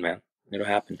happen, man. It'll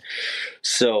happen.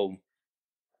 So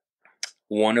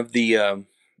one of the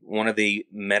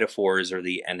metaphors or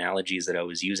the analogies that I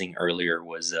was using earlier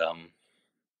was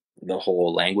the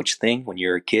whole language thing when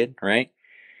you're a kid, right?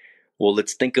 Well,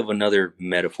 let's think of another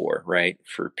metaphor, right,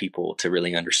 for people to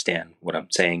really understand what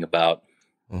I'm saying about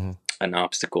an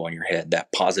obstacle in your head,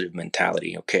 that positive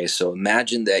mentality. Okay, so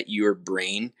imagine that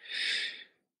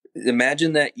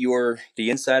the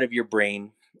inside of your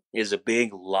brain is a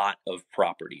big lot of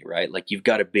property, right? Like you've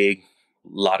got a big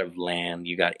lot of land,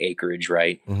 you got acreage,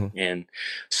 right? And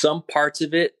some parts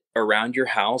of it around your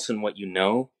house and what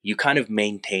you kind of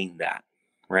maintain that,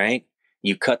 right?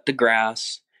 You cut the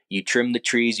grass, you trim the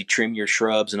trees, you trim your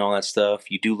shrubs and all that stuff.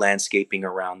 You do landscaping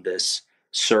around this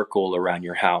circle around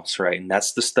your house, right? And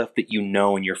that's the stuff that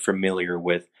and you're familiar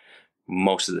with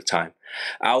most of the time.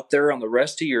 Out there on the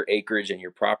rest of your acreage and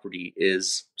your property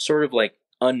is sort of like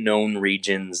unknown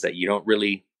regions that you don't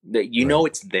really, know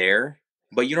it's there,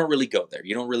 but you don't really go there.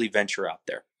 You don't really venture out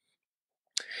there.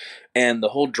 And the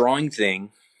whole drawing thing,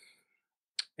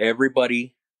 every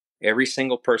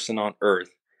single person on earth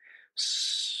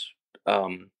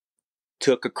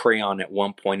took a crayon at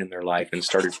one point in their life and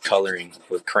started coloring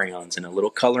with crayons in a little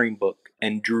coloring book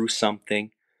and drew a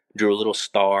little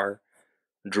star,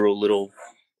 drew a little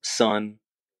sun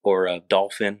or a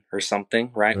dolphin or something,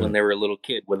 right? When they were a little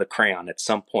kid with a crayon at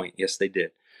some point. Yes, they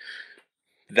did.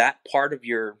 That part of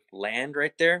your land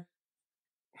right there,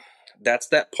 that's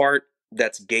that part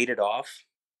that's gated off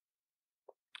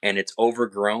and it's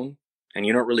overgrown and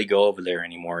you don't really go over there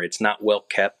anymore. It's not well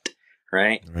kept,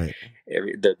 right?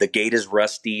 The gate is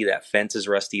rusty, that fence is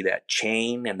rusty, that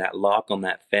chain and that lock on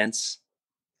that fence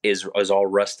is all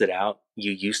rusted out.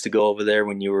 you used to go over there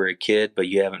when you were a kid, but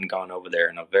you haven't gone over there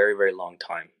in a very, very long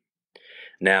time.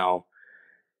 Now,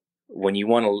 when you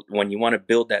want to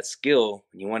build that skill,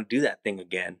 you want to do that thing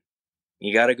again,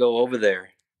 you got to go over there.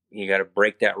 You got to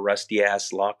break that rusty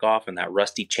ass lock off and that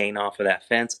rusty chain off of that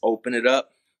fence, open it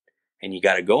up, and you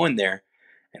got to go in there.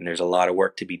 And there's a lot of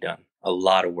work to be done. A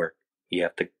lot of work. You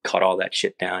have to cut all that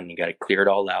shit down. You got to clear it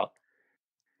all out.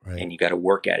 Right. And you got to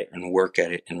work at it and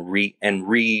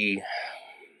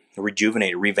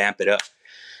rejuvenate it, revamp it up.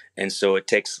 And so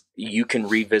you can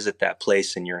revisit that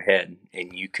place in your head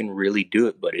and you can really do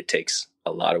it, but it takes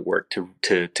a lot of work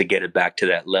to get it back to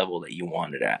that level that you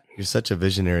want it at. You're such a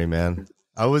visionary, man.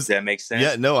 Does that make sense?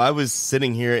 Yeah, no, I was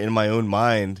sitting here in my own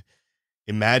mind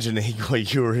imagining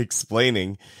what you were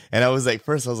explaining. And I was like,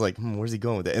 first I was like, where's he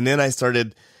going with it? And then I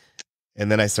started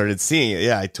seeing it.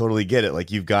 Yeah, I totally get it.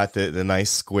 Like you've got the nice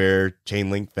square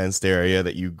chain link fenced area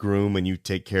that you groom and you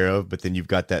take care of, but then you've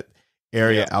got that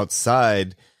area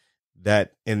outside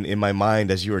that in my mind,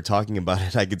 as you were talking about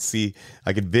it, I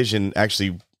could vision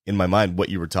actually in my mind what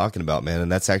you were talking about, man.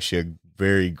 And that's actually a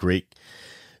very great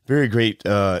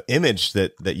image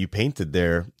that you painted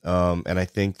there. And I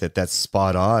think that's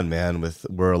spot on, man, with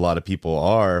where a lot of people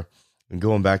are. And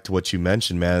going back to what you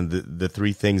mentioned, man, the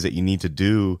three things that you need to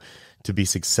do to be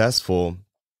successful.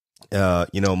 My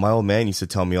old man used to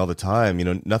tell me all the time,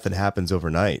 nothing happens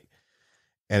overnight.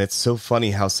 And it's so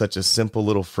funny how such a simple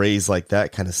little phrase like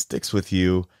that kind of sticks with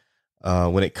you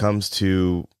when it comes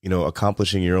to,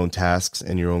 accomplishing your own tasks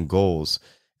and your own goals.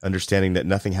 Understanding that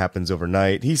nothing happens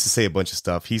overnight. He used to say a bunch of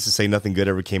stuff. He used to say nothing good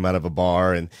ever came out of a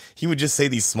bar. And he would just say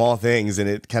these small things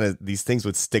and these things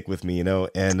would stick with me,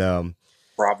 and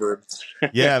Proverbs.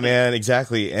 Yeah, man,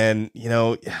 exactly. And,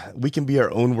 we can be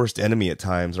our own worst enemy at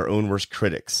times, our own worst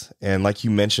critics. And like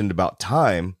you mentioned about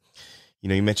time,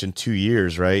 you mentioned 2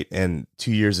 years, right? And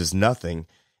 2 years is nothing.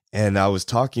 And I was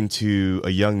talking to a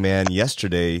young man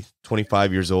yesterday,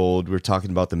 25 years old. We were talking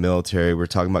about the military. We were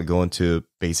talking about going to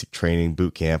basic training,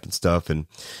 boot camp and stuff. And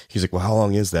he's like, well, how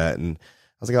long is that? And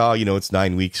I was like, oh, it's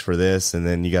 9 weeks for this. And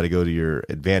then you got to go to your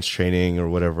advanced training or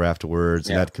whatever afterwards.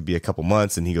 And that could be a couple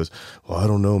months. And he goes, well, I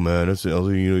don't know, man.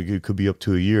 It could be up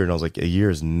to a year. And I was like, a year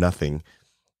is nothing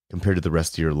compared to the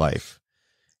rest of your life.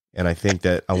 And I think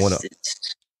that I want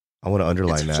to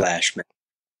underline that. Flash, man.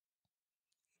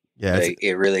 Yeah,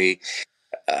 it really.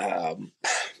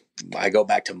 I go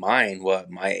back to mine. What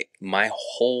my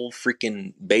whole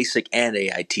freaking basic and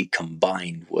AIT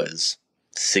combined was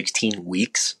 16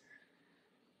 weeks.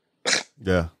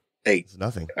 Yeah, hey, it's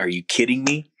nothing. Are you kidding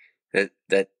me?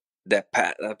 That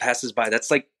passes by.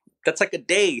 That's like a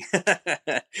day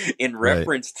in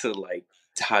reference to like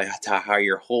how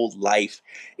your whole life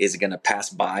is gonna pass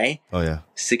by. Oh yeah,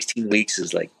 16 weeks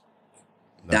is like.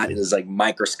 Nothing. That is like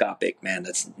microscopic, man.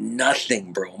 That's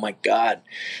nothing, bro. Oh my God.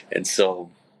 And so,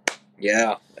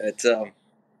 yeah, it's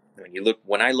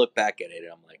when I look back at it,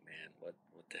 I'm like, man, what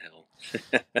the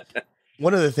hell?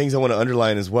 One of the things I want to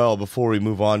underline as well before we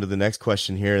move on to the next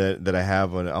question here that I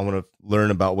have, and I want to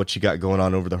learn about what you got going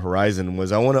on over the horizon,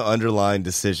 was I want to underline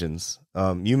decisions.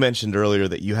 You mentioned earlier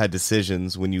that you had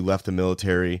decisions when you left the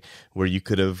military where you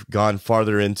could have gone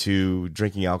farther into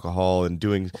drinking alcohol and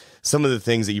doing some of the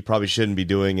things that you probably shouldn't be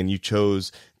doing, and you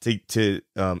chose to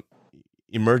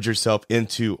immerse yourself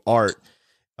into art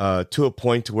to a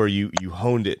point to where you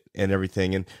honed it and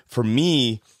everything. And for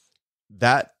me,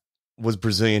 that was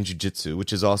Brazilian Jiu-Jitsu,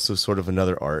 which is also sort of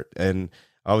another art. And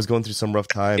I was going through some rough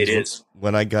times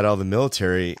when I got out of the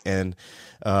military, and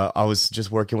I was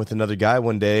just working with another guy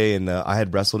one day, and I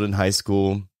had wrestled in high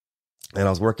school, and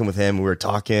I was working with him. We were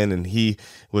talking, and he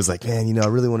was like, man, I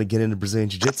really want to get into Brazilian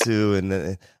Jiu-Jitsu. And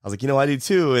I was like, I do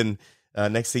too. And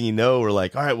next thing you know, we're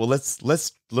like, all right, well,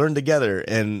 let's learn together.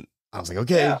 And I was like,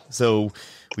 okay. Yeah. So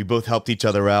we both helped each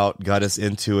other out, got us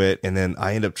into it. And then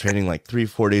I ended up training like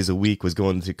 3-4 days a week, was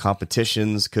going to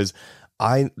competitions because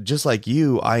just like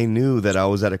you, I knew that I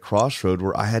was at a crossroad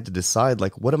where I had to decide,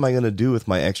 like, what am I going to do with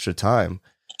my extra time?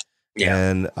 Yeah.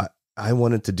 And I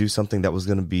wanted to do something that was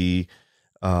going to be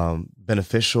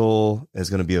beneficial, is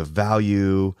going to be of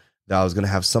value, that I was going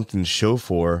to have something to show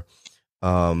for.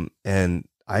 And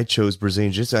I chose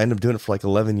Brazilian Jiu-Jitsu. I ended up doing it for like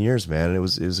 11 years, man. And it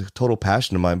was a total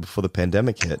passion of mine before the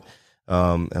pandemic hit.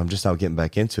 And I'm just now getting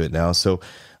back into it now. So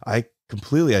I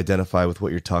completely identify with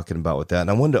what you're talking about with that. And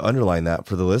I wanted to underline that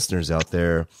for the listeners out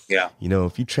there. Yeah.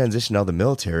 If you transition out of the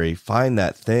military, find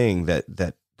that thing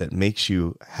that makes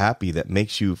you happy, that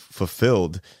makes you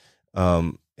fulfilled,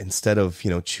 instead of,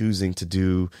 choosing to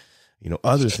do,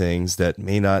 other things that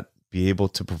may not be able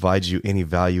to provide you any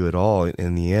value at all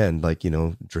in the end, like,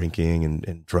 drinking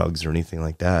and drugs or anything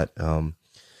like that.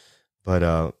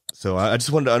 So I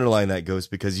just wanted to underline that,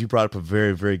 Ghost, because you brought up a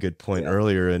very, very good point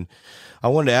earlier. And I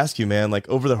wanted to ask you, man, like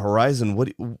over the horizon,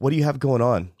 what do you have going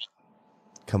on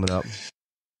coming up?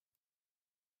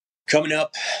 Coming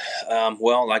up,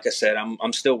 well, like I said,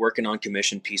 I'm still working on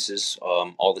commission pieces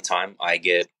all the time. I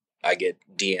get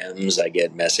DMs, I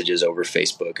get messages over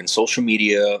Facebook and social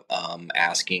media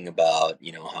asking about,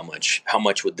 how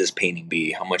much would this painting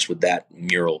be? How much would that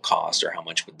mural cost? Or how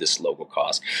much would this logo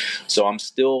cost? So I'm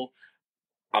still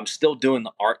doing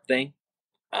the art thing.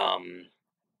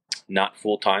 Not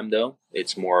full time though.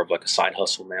 It's more of like a side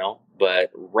hustle now.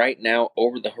 But right now,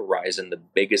 over the horizon, the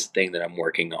biggest thing that I'm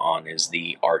working on is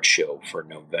the art show for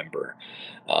November.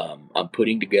 I'm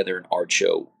putting together an art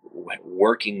show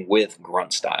working with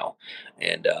Grunt Style,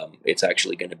 and it's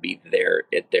actually going to be there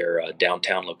at their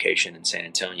downtown location in San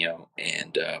Antonio.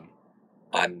 And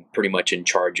I'm pretty much in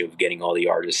charge of getting all the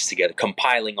artists together,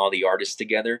 compiling all the artists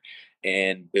together,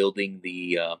 and building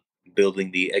the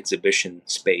exhibition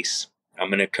space. I'm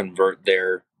going to convert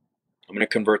their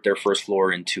first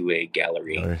floor into a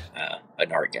gallery, an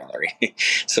art gallery.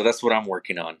 So that's what I'm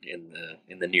working on in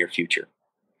the near future.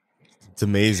 It's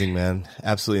amazing, man.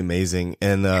 Absolutely amazing.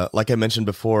 And like I mentioned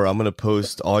before, I'm going to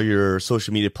post all your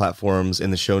social media platforms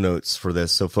in the show notes for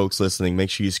this. So folks listening, make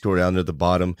sure you scroll down to the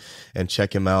bottom and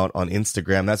check him out on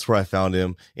Instagram. That's where I found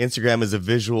him. Instagram is a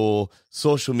visual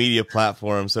social media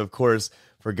platform. So of course,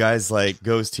 for guys like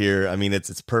Ghost here, I mean,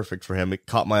 it's perfect for him. It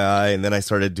caught my eye. And then I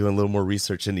started doing a little more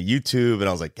research into YouTube, and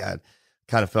I was like, God,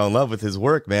 kind of fell in love with his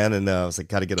work, man. And I was like,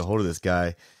 got to get a hold of this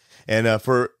guy. And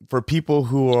for people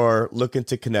who are looking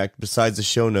to connect, besides the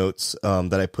show notes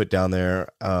that I put down there,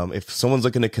 if someone's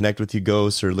looking to connect with you,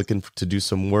 Ghost, or looking to do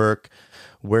some work,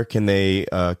 where can they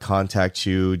contact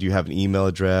you? Do you have an email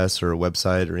address or a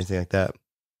website or anything like that?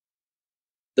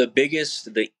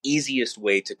 The easiest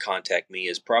way to contact me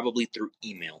is probably through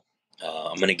email.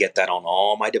 I'm going to get that on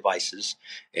all my devices,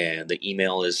 and the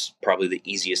email is probably the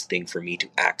easiest thing for me to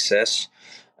access.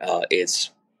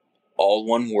 It's all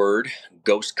one word,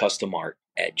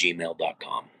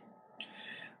 ghostcustomart@gmail.com.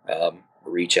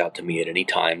 Reach out to me at any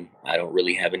time. I don't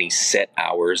really have any set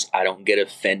hours. I don't get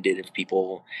offended if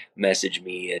people message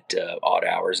me at odd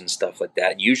hours and stuff like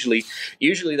that. Usually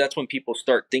that's when people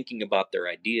start thinking about their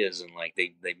ideas, and like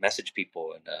they message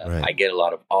people, and Right. I get a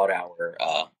lot of odd hour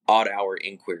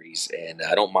inquiries, and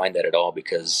I don't mind that at all,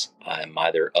 because I'm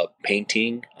either up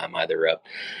painting, I'm either up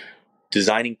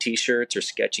designing t-shirts or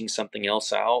sketching something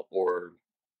else out, or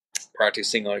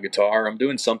practicing on a guitar. I'm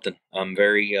doing something. I'm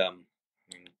very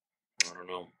I don't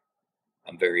know.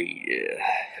 I'm very.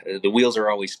 The wheels are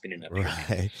always spinning up here,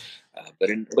 Right. but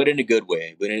in a good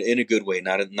way. But in a good way,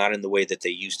 not in the way that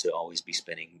they used to always be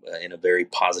spinning. In a very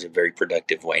positive, very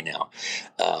productive way now.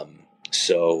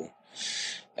 So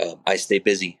I stay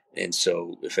busy, and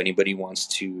so if anybody wants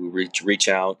to reach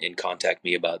out and contact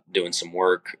me about doing some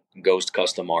work,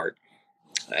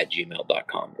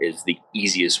 ghostcustomart@gmail.com is the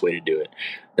easiest way to do it.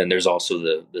 Then there's also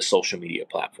the social media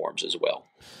platforms as well.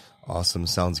 Awesome.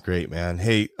 Sounds great, man.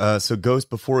 Hey, so Ghost,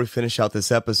 before we finish out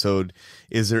this episode,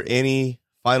 is there any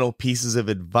final pieces of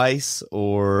advice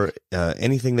or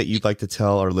anything that you'd like to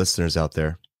tell our listeners out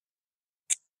there?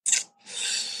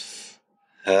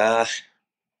 Oh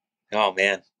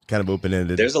man. Kind of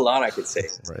open-ended. There's a lot I could say.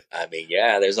 Right. I mean,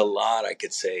 yeah, there's a lot I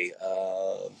could say.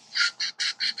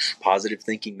 Positive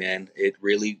thinking, man. It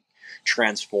really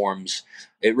transformed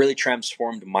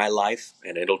my life,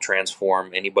 and it'll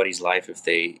transform anybody's life if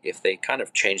they kind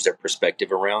of change their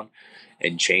perspective around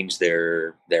and change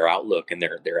their outlook and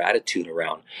their attitude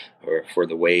around, or for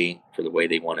the way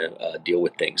they want to deal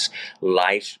with things.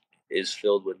 Life is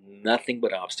filled with nothing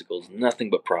but obstacles, nothing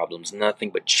but problems, nothing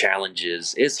but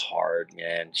challenges. It's hard,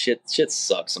 man. Shit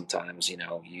sucks sometimes.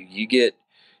 You get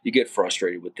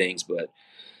frustrated with things, but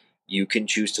you can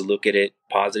choose to look at it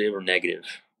positive or negative.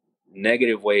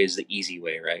 Negative way is the easy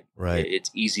way, right? Right.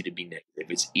 It's easy to be negative.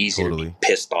 It's easy to Totally. be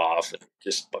pissed off and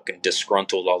just fucking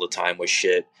disgruntled all the time with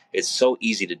shit. It's so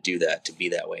easy to do that, to be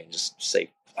that way, and just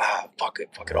say, fuck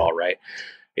it all, right?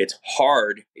 It's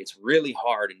hard. It's really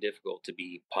hard and difficult to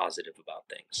be positive about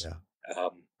things. Yeah.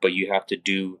 But you have to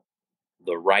do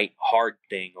the right hard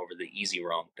thing over the easy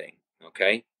wrong thing.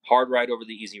 Okay? Hard right over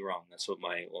the easy wrong. That's what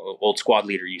my old squad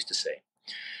leader used to say,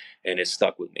 and it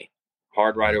stuck with me.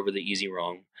 Hard right over the easy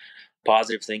wrong.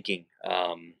 Positive thinking.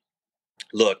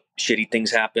 Look, shitty things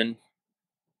happen.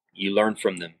 You learn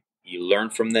from them.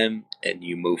 And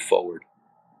you move forward.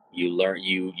 You learn.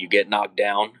 You get knocked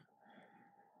down.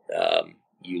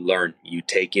 You learn. You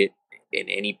take it in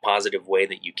any positive way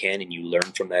that you can, and you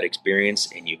learn from that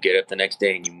experience, and you get up the next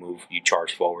day and you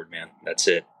charge forward, man. That's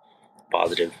it.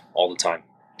 Positive all the time.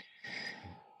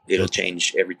 it'll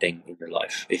change everything in your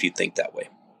life if you think that way.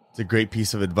 It's a great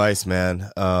piece of advice, man.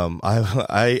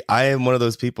 I am one of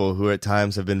those people who at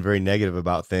times have been very negative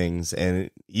about things. And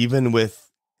even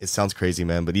with, it sounds crazy,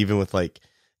 man, but even with like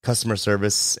customer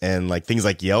service and like things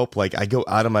like Yelp, like I go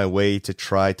out of my way to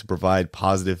try to provide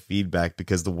positive feedback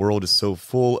because the world is so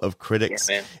full of critics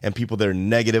and people that are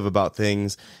negative about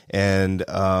things. And,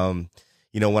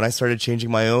 when I started changing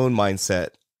my own mindset,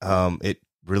 it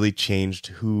really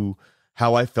changed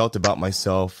how I felt about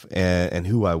myself and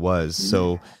who I was.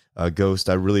 So, Ghost,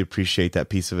 I really appreciate that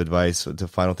piece of advice to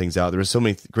final things out. There were so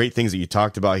many great things that you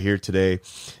talked about here today.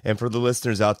 And for the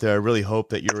listeners out there, I really hope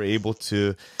that you're able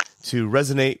to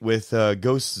resonate with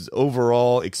Ghost's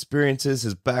overall experiences,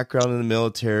 his background in the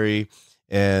military,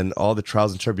 and all the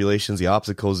trials and tribulations, the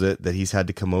obstacles that he's had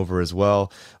to come over as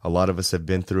well. A lot of us have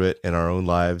been through it in our own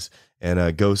lives.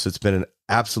 And Ghost, it's been an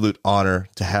absolute honor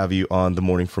to have you on the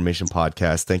Morning Formation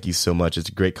podcast. Thank you so much. It's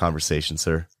a great conversation,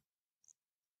 sir.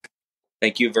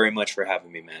 Thank you very much for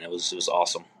having me, man. It was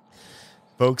awesome.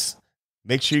 Folks,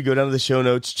 make sure you go down to the show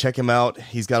notes, check him out.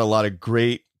 He's got a lot of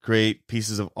great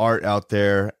pieces of art out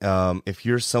there. If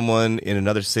you're someone in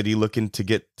another city looking to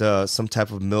get some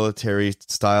type of military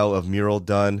style of mural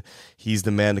done, he's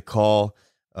the man to call.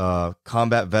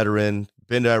 Combat veteran,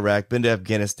 been to Iraq, been to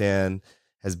Afghanistan,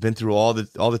 has been through all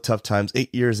the tough times,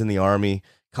 8 years in the Army,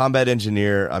 combat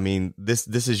engineer. I mean, this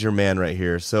is your man right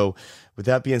here. So with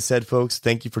that being said, folks,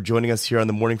 thank you for joining us here on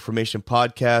the Morning Formation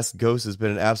podcast. Ghost, has been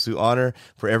an absolute honor.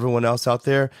 For everyone else out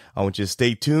there, I want you to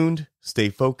stay tuned, stay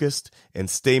focused, and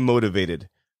stay motivated.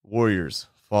 Warriors,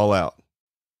 fall out.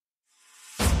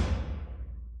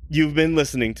 You've been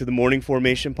listening to the Morning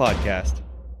Formation podcast.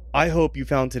 I hope you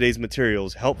found today's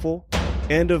materials helpful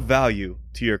and of value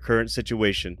to your current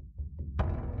situation.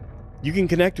 You can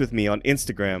connect with me on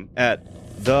Instagram at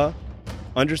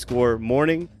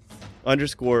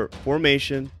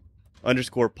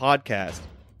 _morning_formation_podcast,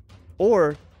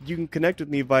 or you can connect with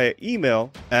me via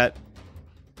email at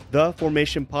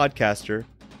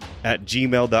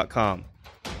theformationpodcaster@gmail.com.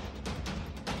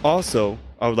 Also,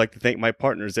 I would like to thank my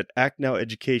partners at Act Now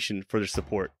Education for their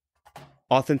support.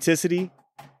 Authenticity,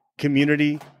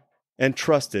 community, and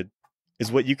trusted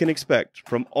is what you can expect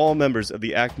from all members of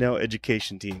the Act Now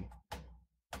Education team.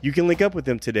 You can link up with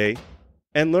them today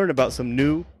and learn about some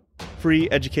new free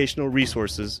educational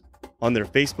resources on their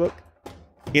Facebook,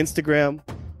 Instagram,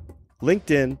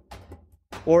 LinkedIn,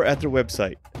 or at their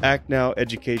website,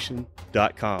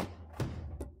 actnoweducation.com.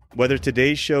 Whether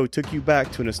today's show took you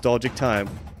back to a nostalgic time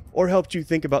or helped you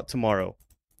think about tomorrow,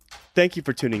 thank you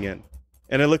for tuning in,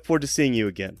 and I look forward to seeing you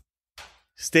again.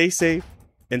 Stay safe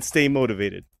and stay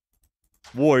motivated.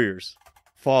 Warriors,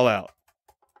 fall out.